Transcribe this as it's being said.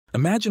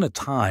Imagine a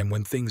time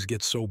when things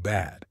get so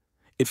bad.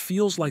 It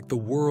feels like the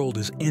world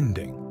is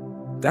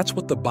ending. That's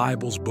what the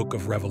Bible's book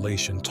of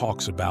Revelation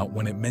talks about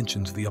when it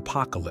mentions the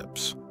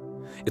apocalypse.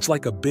 It's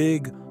like a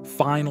big,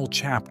 final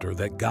chapter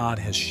that God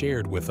has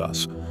shared with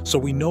us, so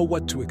we know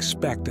what to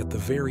expect at the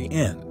very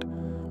end,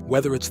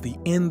 whether it's the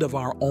end of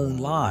our own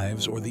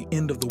lives or the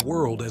end of the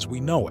world as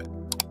we know it.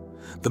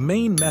 The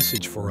main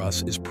message for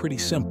us is pretty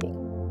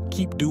simple: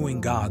 keep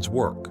doing God's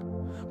work.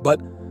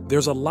 But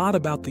there's a lot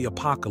about the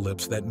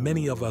apocalypse that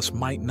many of us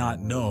might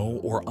not know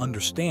or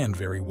understand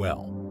very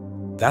well.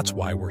 That's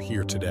why we're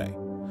here today.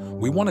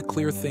 We want to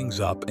clear things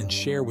up and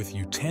share with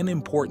you 10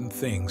 important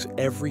things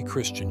every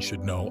Christian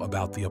should know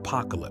about the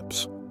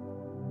apocalypse.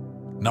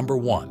 Number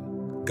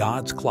 1.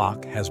 God's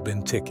clock has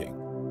been ticking.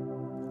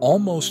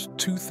 Almost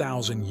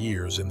 2,000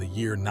 years in the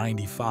year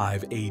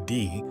 95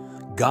 AD,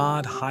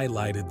 God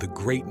highlighted the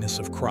greatness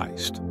of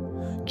Christ.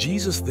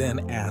 Jesus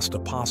then asked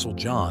Apostle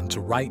John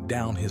to write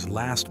down his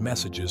last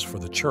messages for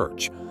the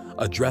church,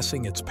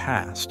 addressing its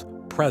past,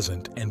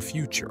 present, and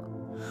future.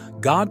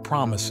 God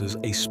promises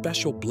a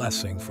special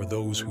blessing for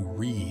those who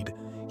read,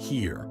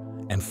 hear,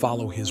 and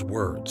follow his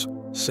words,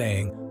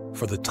 saying,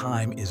 "For the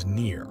time is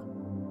near."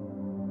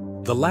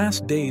 The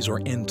last days or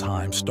end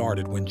time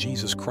started when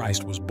Jesus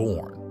Christ was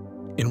born.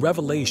 In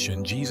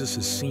Revelation, Jesus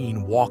is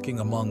seen walking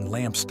among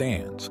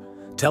lampstands,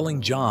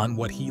 telling John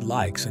what he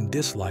likes and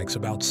dislikes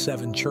about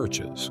 7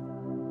 churches.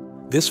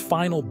 This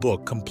final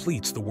book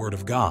completes the Word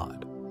of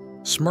God.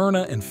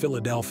 Smyrna and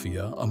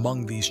Philadelphia,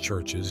 among these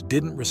churches,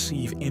 didn't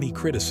receive any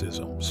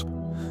criticisms.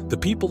 The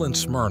people in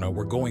Smyrna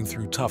were going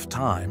through tough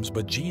times,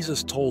 but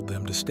Jesus told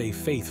them to stay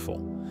faithful,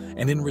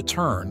 and in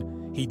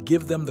return, he'd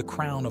give them the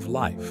crown of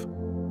life.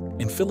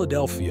 In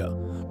Philadelphia,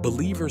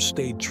 believers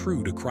stayed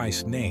true to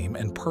Christ's name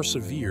and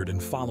persevered in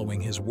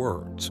following his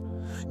words.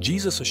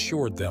 Jesus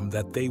assured them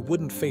that they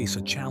wouldn't face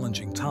a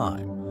challenging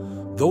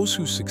time. Those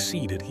who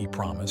succeeded, he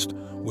promised,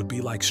 would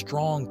be like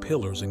strong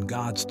pillars in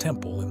God's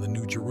temple in the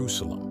New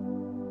Jerusalem.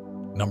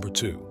 Number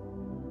 2.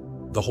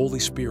 The Holy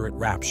Spirit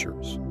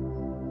raptures.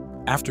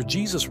 After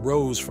Jesus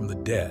rose from the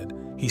dead,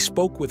 he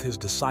spoke with his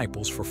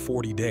disciples for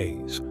 40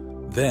 days.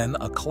 Then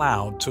a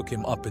cloud took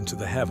him up into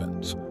the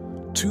heavens.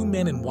 2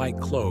 men in white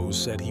clothes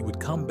said he would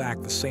come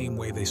back the same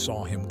way they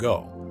saw him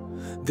go.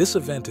 This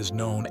event is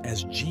known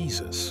as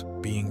Jesus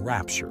being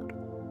raptured.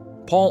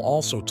 Paul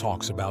also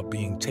talks about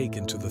being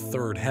taken to the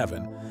third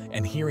heaven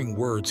and hearing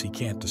words he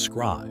can't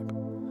describe.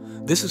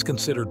 This is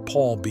considered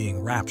Paul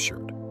being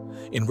raptured.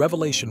 In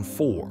Revelation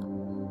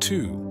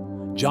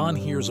 4:2, John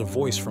hears a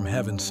voice from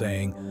heaven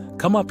saying,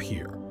 "Come up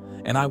here,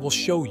 and I will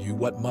show you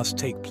what must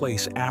take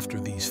place after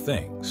these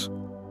things."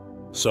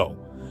 So,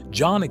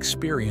 John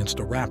experienced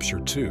a rapture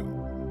too.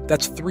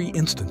 That's 3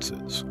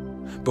 instances.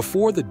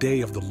 Before the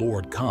day of the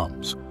Lord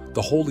comes,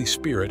 the Holy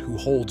Spirit who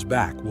holds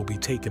back will be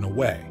taken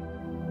away.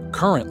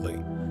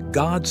 Currently,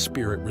 God's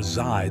Spirit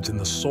resides in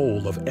the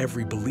soul of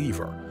every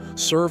believer,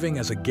 serving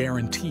as a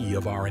guarantee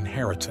of our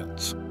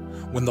inheritance.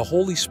 When the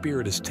Holy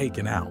Spirit is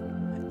taken out,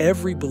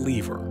 every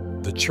believer,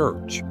 the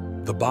church,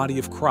 the body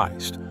of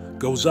Christ,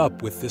 goes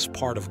up with this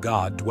part of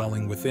God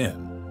dwelling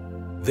within.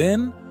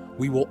 Then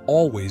we will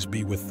always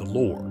be with the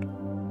Lord.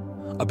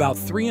 About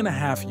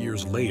 3.5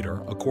 years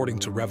later, according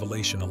to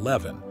Revelation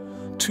 11,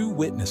 2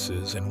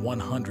 witnesses and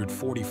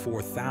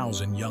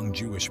 144,000 young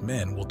Jewish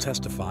men will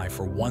testify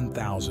for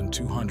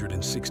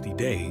 1,260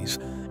 days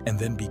and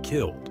then be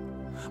killed.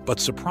 But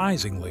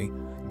surprisingly,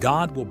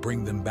 God will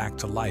bring them back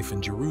to life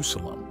in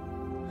Jerusalem.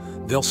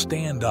 They'll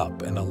stand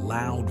up and a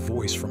loud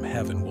voice from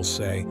heaven will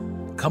say,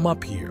 "Come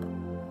up here."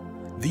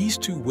 These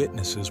 2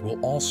 witnesses will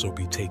also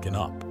be taken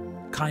up,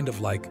 kind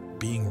of like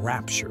being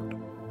raptured.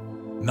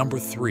 Number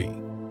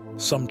 3.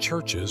 Some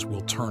churches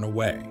will turn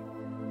away.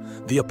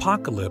 The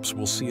apocalypse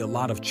will see a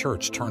lot of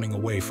church turning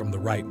away from the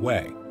right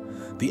way.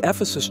 The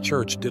Ephesus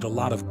church did a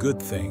lot of good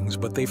things,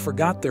 but they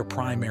forgot their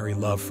primary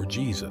love for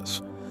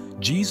Jesus.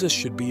 Jesus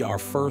should be our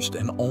first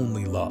and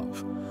only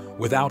love.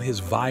 Without his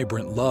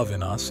vibrant love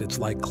in us, it's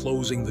like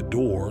closing the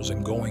doors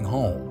and going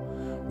home.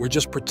 We're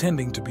just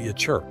pretending to be a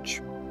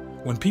church.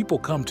 When people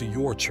come to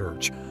your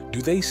church,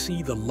 do they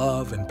see the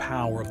love and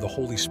power of the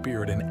Holy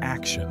Spirit in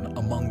action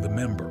among the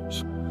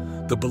members?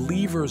 The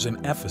believers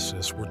in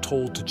Ephesus were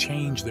told to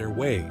change their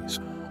ways,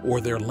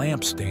 or their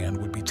lampstand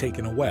would be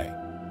taken away.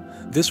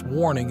 This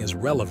warning is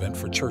relevant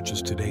for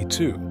churches today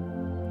too.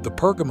 The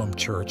Pergamum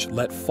church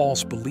let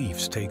false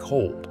beliefs take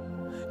hold.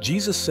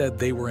 Jesus said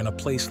they were in a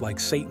place like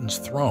Satan's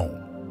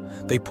throne.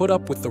 They put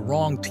up with the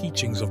wrong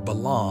teachings of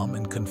Balaam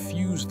and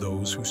confused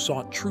those who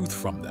sought truth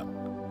from them.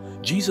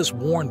 Jesus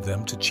warned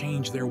them to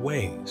change their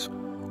ways,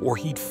 or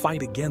he'd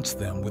fight against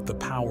them with the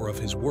power of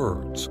his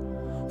words.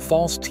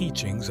 False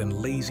teachings and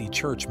lazy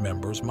church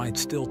members might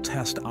still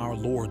test our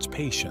Lord's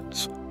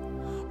patience.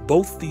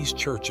 Both these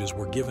churches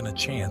were given a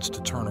chance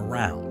to turn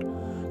around.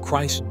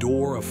 Christ's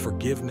door of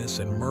forgiveness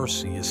and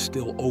mercy is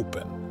still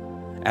open.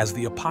 As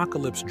the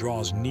apocalypse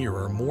draws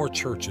nearer, more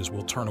churches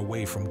will turn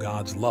away from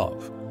God's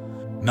love.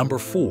 Number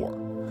 4,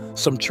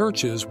 some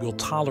churches will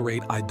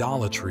tolerate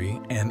idolatry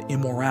and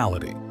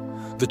immorality.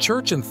 The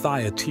church in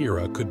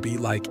Thyatira could be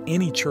like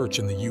any church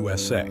in the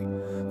USA.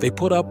 They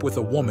put up with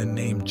a woman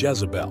named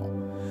Jezebel.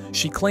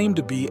 She claimed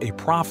to be a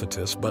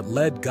prophetess but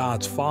led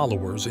God's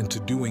followers into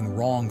doing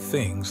wrong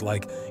things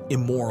like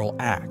immoral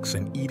acts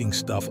and eating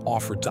stuff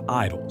offered to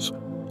idols.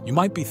 You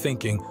might be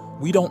thinking,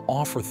 we don't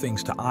offer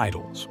things to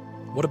idols.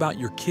 What about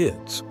your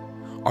kids?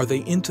 Are they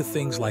into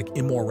things like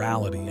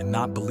immorality and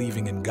not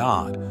believing in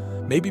God?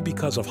 Maybe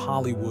because of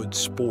Hollywood,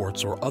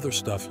 sports, or other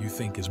stuff you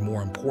think is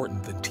more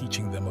important than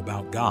teaching them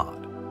about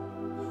God.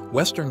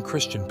 Western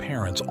Christian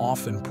parents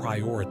often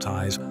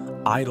prioritize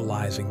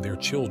idolizing their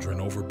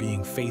children over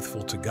being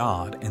faithful to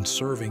God and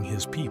serving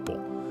His people.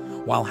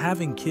 While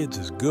having kids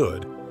is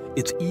good,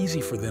 it's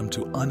easy for them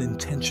to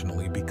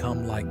unintentionally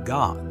become like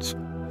gods.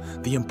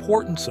 The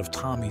importance of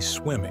Tommy's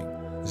swimming,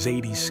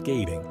 Zadie's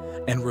skating,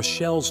 and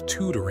Rochelle's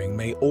tutoring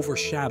may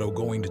overshadow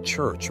going to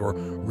church or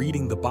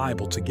reading the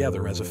Bible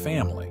together as a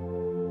family.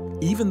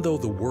 Even though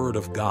the Word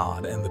of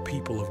God and the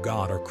people of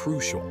God are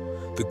crucial,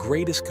 the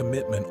greatest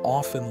commitment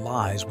often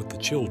lies with the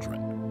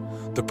children.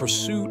 The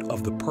pursuit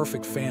of the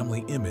perfect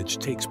family image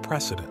takes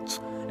precedence,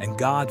 and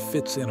God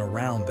fits in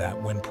around that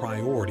when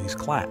priorities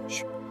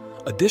clash.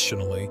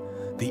 Additionally,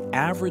 the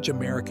average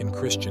American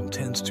Christian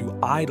tends to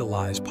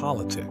idolize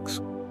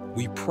politics.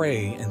 We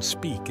pray and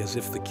speak as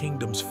if the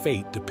kingdom's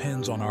fate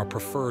depends on our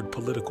preferred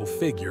political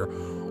figure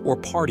or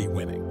party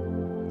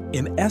winning.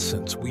 In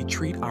essence, we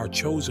treat our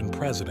chosen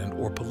president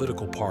or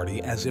political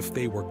party as if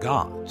they were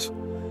gods.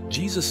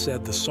 Jesus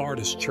said the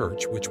Sardis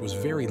church, which was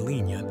very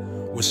lenient,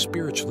 was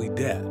spiritually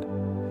dead.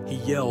 He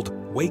yelled,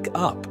 "Wake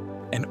up,"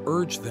 and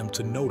urged them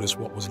to notice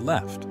what was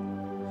left.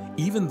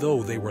 Even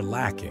though they were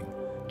lacking,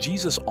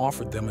 Jesus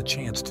offered them a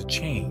chance to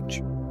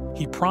change.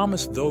 He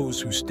promised those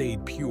who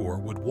stayed pure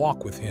would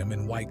walk with Him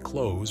in white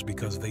clothes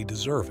because they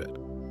deserve it.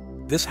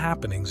 This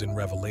happenings in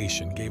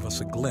Revelation gave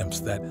us a glimpse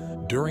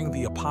that during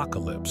the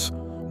apocalypse,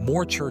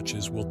 more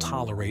churches will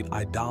tolerate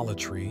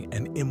idolatry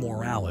and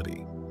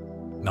immorality.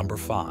 Number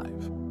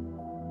 5.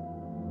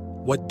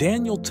 What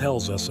Daniel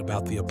tells us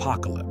about the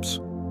apocalypse.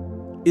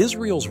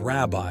 Israel's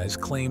rabbis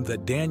claim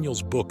that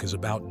Daniel's book is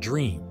about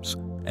dreams,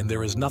 and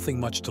there is nothing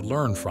much to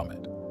learn from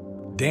it.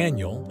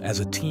 Daniel, as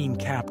a teen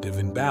captive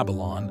in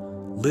Babylon,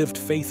 lived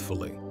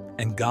faithfully,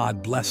 and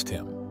God blessed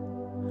him.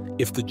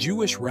 If the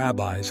Jewish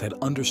rabbis had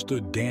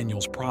understood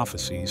Daniel's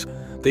prophecies,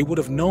 they would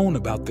have known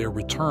about their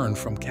return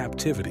from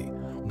captivity,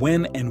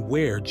 when and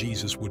where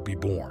Jesus would be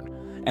born,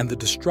 and the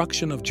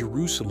destruction of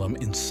Jerusalem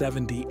in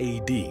 70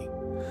 AD.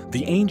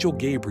 The angel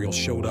Gabriel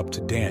showed up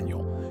to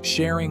Daniel,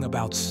 sharing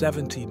about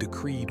 70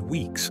 decreed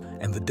weeks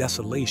and the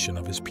desolation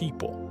of his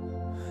people.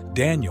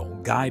 Daniel,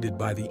 guided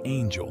by the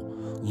angel,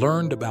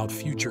 learned about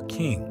future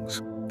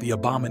kings, the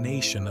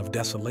abomination of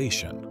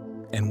desolation,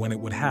 and when it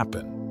would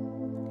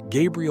happen.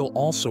 Gabriel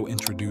also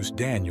introduced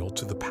Daniel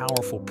to the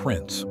powerful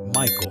prince,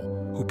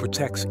 Michael, who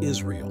protects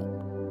Israel.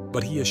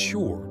 But he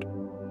assured,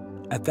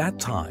 at that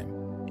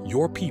time,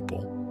 your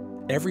people,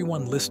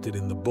 everyone listed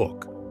in the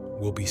book,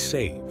 will be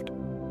saved.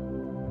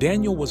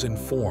 Daniel was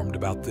informed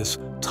about this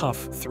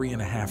tough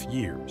 3.5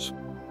 years.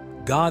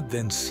 God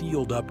then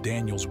sealed up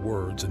Daniel's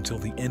words until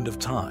the end of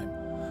time,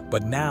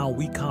 but now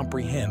we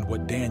comprehend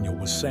what Daniel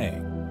was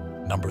saying.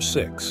 Number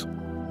 6,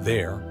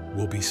 there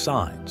will be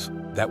signs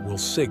that will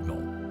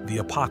signal the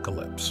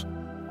apocalypse.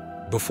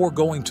 Before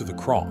going to the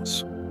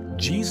cross,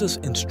 Jesus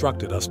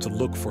instructed us to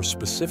look for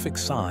specific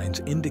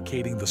signs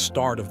indicating the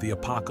start of the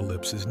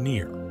apocalypse is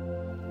near.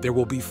 There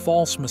will be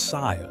false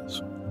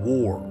messiahs,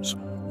 wars,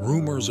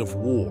 rumors of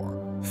war,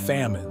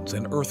 famines,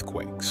 and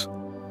earthquakes.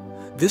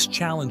 This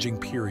challenging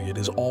period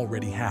is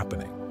already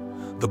happening.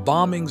 The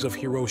bombings of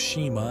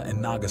Hiroshima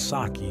and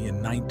Nagasaki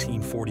in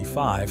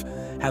 1945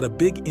 had a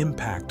big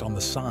impact on the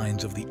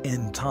signs of the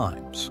end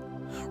times.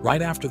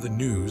 Right after the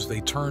news,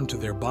 they turned to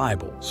their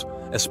Bibles,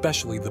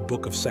 especially the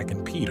book of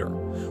 2 Peter,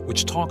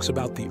 which talks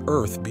about the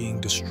earth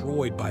being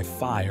destroyed by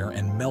fire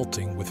and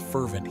melting with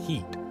fervent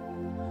heat.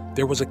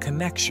 There was a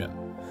connection,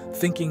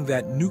 thinking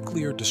that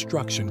nuclear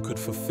destruction could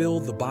fulfill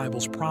the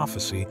Bible's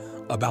prophecy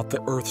about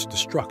the earth's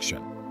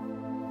destruction.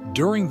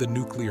 During the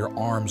nuclear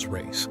arms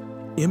race,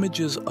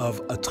 images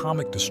of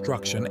atomic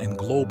destruction and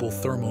global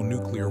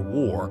thermonuclear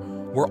war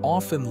were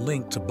often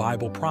linked to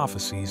Bible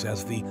prophecies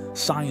as the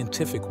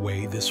scientific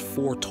way this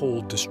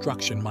foretold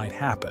destruction might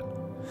happen.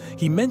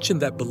 He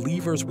mentioned that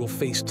believers will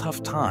face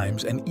tough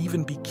times and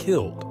even be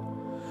killed.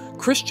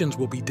 Christians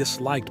will be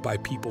disliked by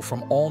people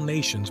from all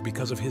nations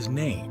because of his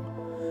name.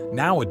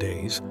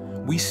 Nowadays,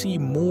 we see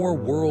more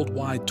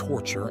worldwide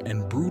torture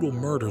and brutal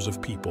murders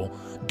of people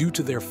due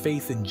to their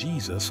faith in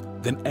Jesus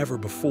than ever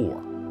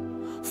before.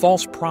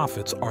 False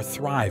prophets are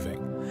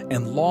thriving,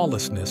 and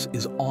lawlessness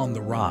is on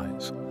the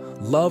rise.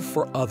 Love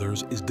for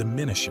others is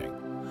diminishing.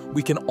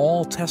 We can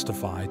all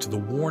testify to the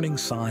warning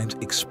signs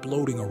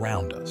exploding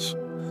around us.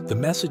 The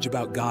message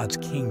about God's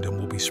kingdom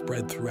will be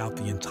spread throughout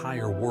the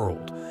entire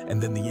world, and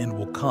then the end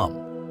will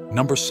come.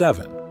 Number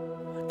 7,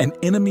 an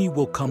enemy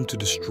will come to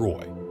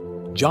destroy.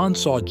 John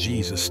saw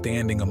Jesus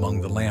standing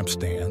among the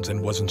lampstands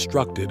and was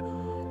instructed,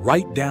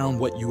 "Write down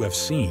what you have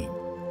seen,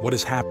 what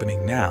is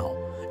happening now,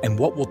 and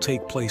what will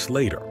take place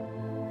later.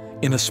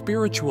 In a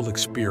spiritual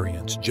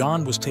experience,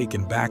 John was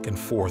taken back and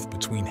forth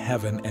between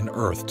heaven and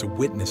earth to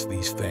witness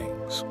these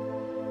things.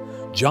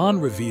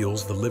 John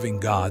reveals the living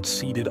God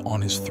seated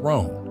on his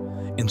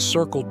throne,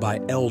 encircled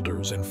by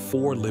elders and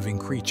 4 living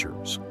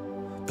creatures.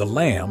 The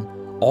Lamb,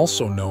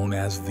 also known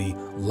as the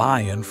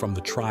Lion from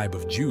the tribe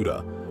of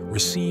Judah,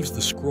 receives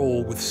the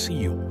scroll with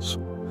seals.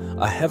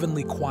 A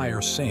heavenly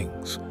choir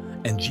sings,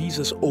 and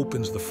Jesus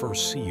opens the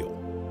first seal.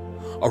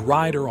 A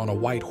rider on a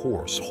white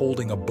horse,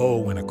 holding a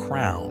bow and a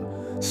crown,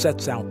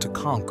 sets out to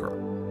conquer.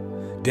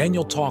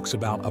 Daniel talks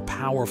about a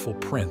powerful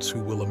prince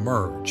who will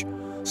emerge,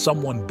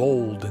 someone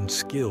bold and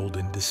skilled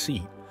in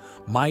deceit,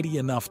 mighty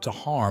enough to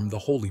harm the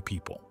holy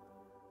people.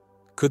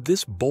 Could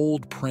this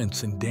bold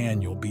prince in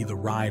Daniel be the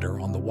rider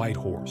on the white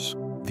horse,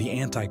 the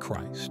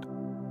Antichrist?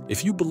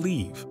 If you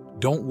believe,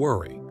 don't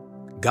worry.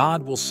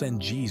 God will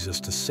send Jesus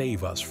to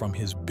save us from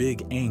his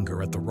big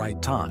anger at the right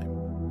time.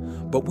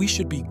 But we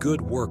should be good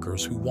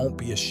workers who won't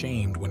be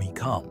ashamed when he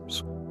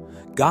comes.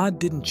 God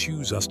didn't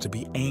choose us to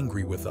be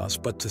angry with us,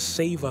 but to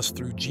save us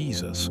through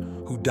Jesus,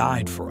 who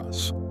died for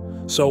us.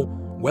 So,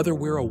 whether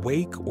we're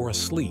awake or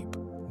asleep,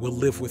 we'll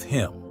live with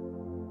him.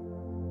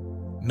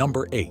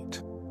 Number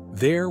 8.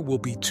 There will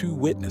be 2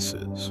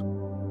 witnesses.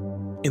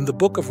 In the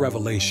book of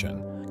Revelation,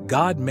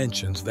 God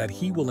mentions that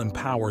he will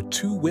empower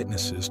 2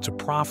 witnesses to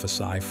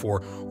prophesy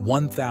for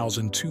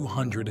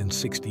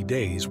 1,260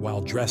 days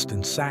while dressed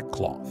in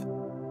sackcloth.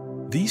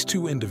 These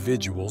 2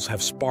 individuals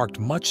have sparked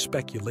much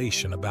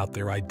speculation about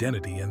their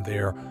identity and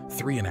their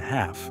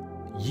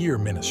 3.5-year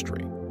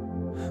ministry.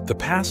 The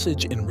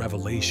passage in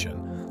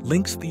Revelation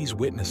links these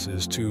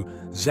witnesses to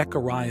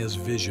Zechariah's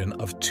vision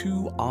of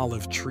 2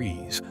 olive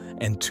trees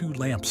and 2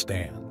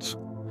 lampstands.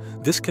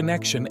 This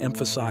connection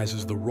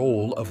emphasizes the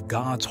role of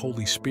God's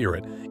Holy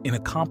Spirit in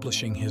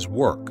accomplishing his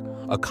work,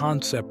 a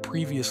concept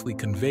previously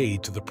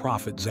conveyed to the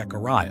prophet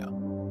Zechariah.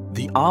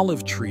 The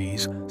olive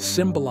trees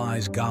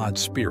symbolize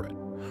God's Spirit,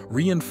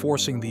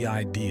 reinforcing the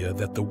idea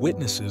that the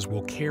witnesses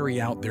will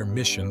carry out their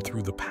mission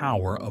through the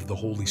power of the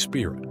Holy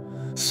Spirit,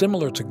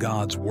 similar to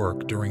God's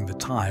work during the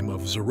time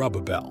of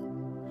Zerubbabel.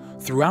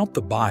 Throughout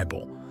the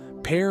Bible,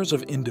 pairs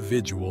of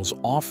individuals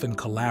often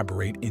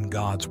collaborate in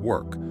God's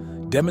work,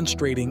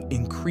 demonstrating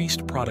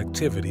increased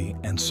productivity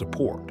and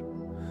support.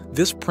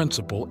 This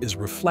principle is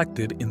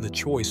reflected in the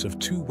choice of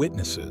 2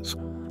 witnesses,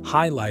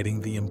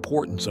 highlighting the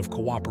importance of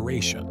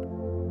cooperation.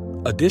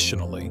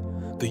 Additionally,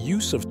 the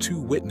use of 2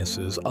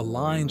 witnesses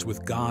aligns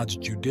with God's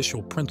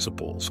judicial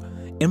principles,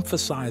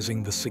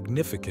 emphasizing the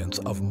significance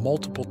of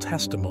multiple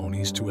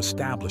testimonies to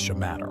establish a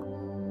matter.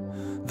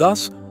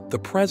 Thus, the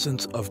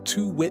presence of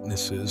 2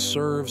 witnesses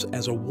serves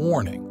as a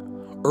warning,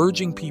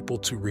 urging people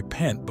to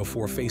repent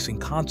before facing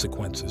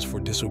consequences for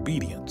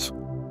disobedience.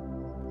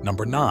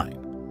 Number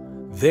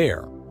 9.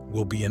 There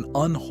will be an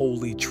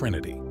unholy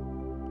trinity.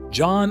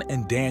 John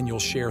and Daniel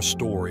share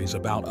stories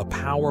about a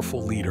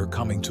powerful leader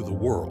coming to the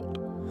world.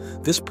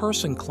 This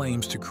person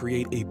claims to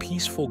create a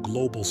peaceful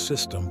global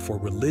system for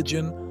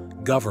religion,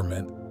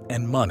 government,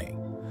 and money.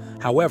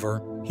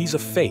 However, he's a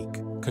fake,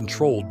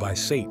 controlled by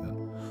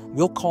Satan.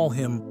 We'll call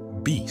him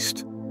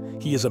Beast.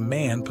 He is a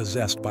man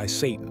possessed by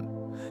Satan.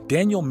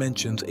 Daniel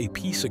mentions a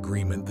peace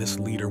agreement this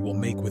leader will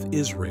make with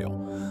Israel,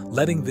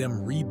 letting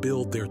them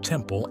rebuild their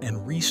temple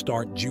and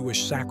restart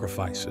Jewish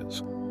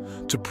sacrifices.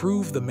 To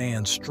prove the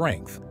man's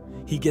strength,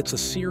 he gets a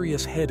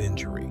serious head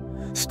injury,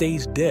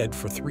 stays dead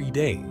for 3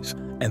 days,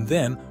 and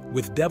then,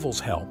 with devil's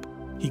help,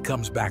 he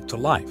comes back to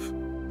life.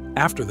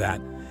 After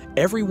that,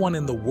 everyone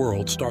in the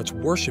world starts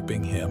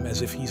worshiping him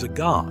as if he's a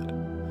god.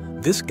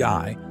 This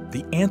guy,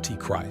 the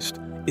Antichrist,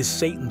 is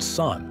Satan's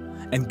son,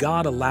 and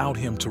God allowed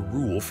him to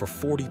rule for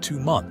 42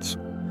 months.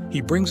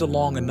 He brings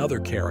along another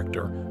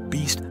character,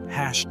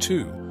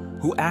 Beast-2,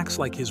 who acts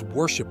like his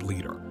worship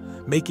leader,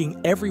 making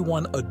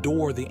everyone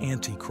adore the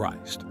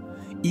Antichrist.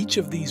 Each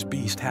of these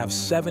beasts have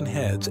 7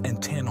 heads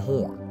and 10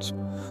 horns.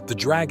 The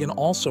dragon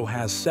also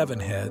has 7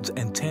 heads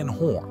and 10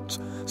 horns,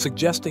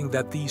 suggesting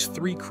that these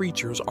 3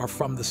 creatures are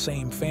from the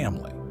same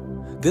family.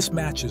 This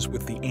matches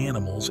with the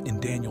animals in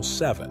Daniel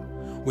 7,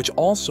 which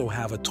also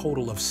have a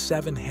total of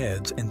 7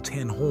 heads and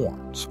 10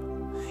 horns.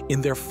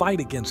 In their fight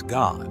against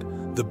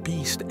God, the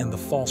beast and the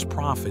false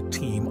prophet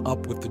team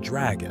up with the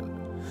dragon.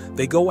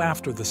 They go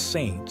after the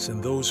saints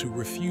and those who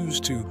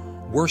refuse to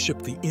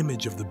worship the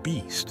image of the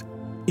beast,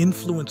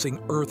 influencing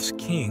Earth's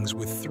kings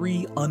with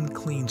 3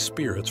 unclean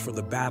spirits for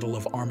the Battle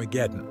of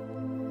Armageddon.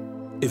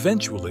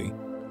 Eventually,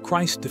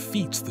 Christ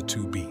defeats the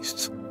 2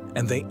 beasts,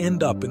 and they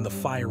end up in the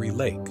fiery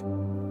lake.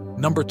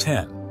 Number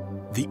 10.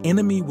 The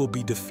enemy will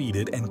be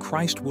defeated and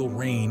Christ will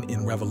reign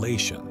in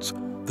Revelations.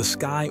 The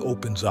sky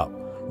opens up,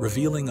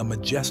 revealing a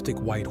majestic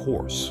white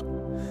horse.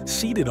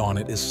 Seated on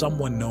it is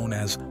someone known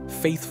as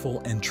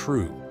faithful and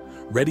true,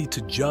 ready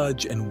to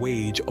judge and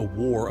wage a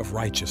war of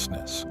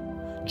righteousness.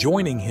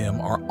 Joining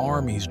him are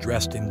armies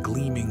dressed in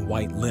gleaming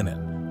white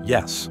linen.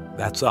 Yes,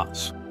 that's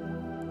us.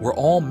 We're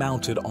all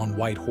mounted on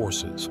white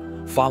horses,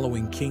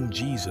 following King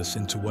Jesus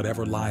into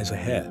whatever lies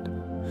ahead.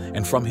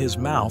 And from his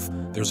mouth,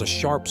 there's a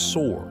sharp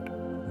sword,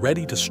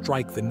 ready to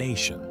strike the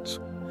nations.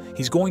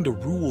 He's going to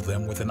rule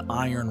them with an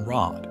iron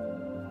rod.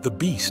 The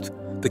beast,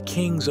 the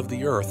kings of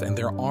the earth and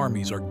their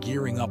armies are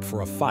gearing up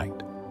for a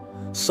fight.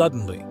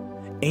 Suddenly,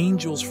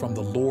 angels from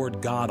the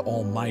Lord God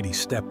Almighty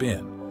step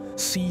in,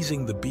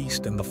 seizing the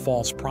beast and the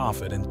false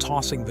prophet and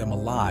tossing them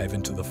alive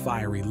into the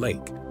fiery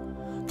lake.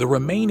 The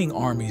remaining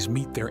armies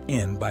meet their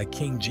end by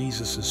King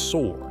Jesus'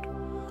 sword.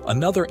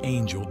 Another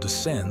angel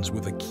descends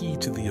with a key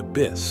to the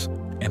abyss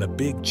and a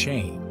big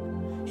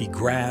chain. He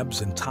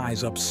grabs and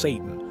ties up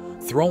Satan,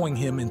 throwing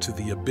him into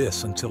the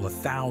abyss until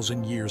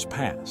 1,000 years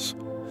pass.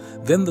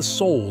 Then the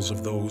souls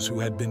of those who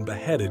had been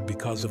beheaded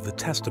because of the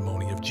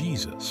testimony of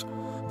Jesus,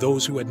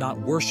 those who had not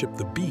worshipped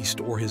the beast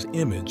or his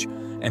image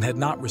and had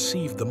not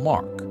received the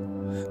mark,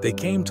 they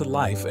came to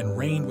life and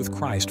reigned with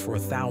Christ for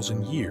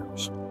 1,000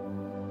 years.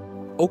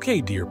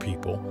 Okay, dear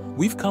people,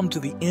 we've come to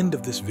the end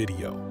of this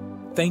video.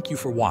 Thank you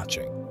for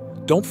watching.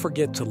 Don't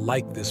forget to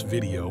like this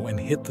video and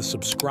hit the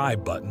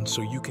subscribe button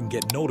so you can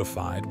get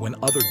notified when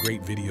other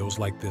great videos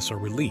like this are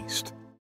released.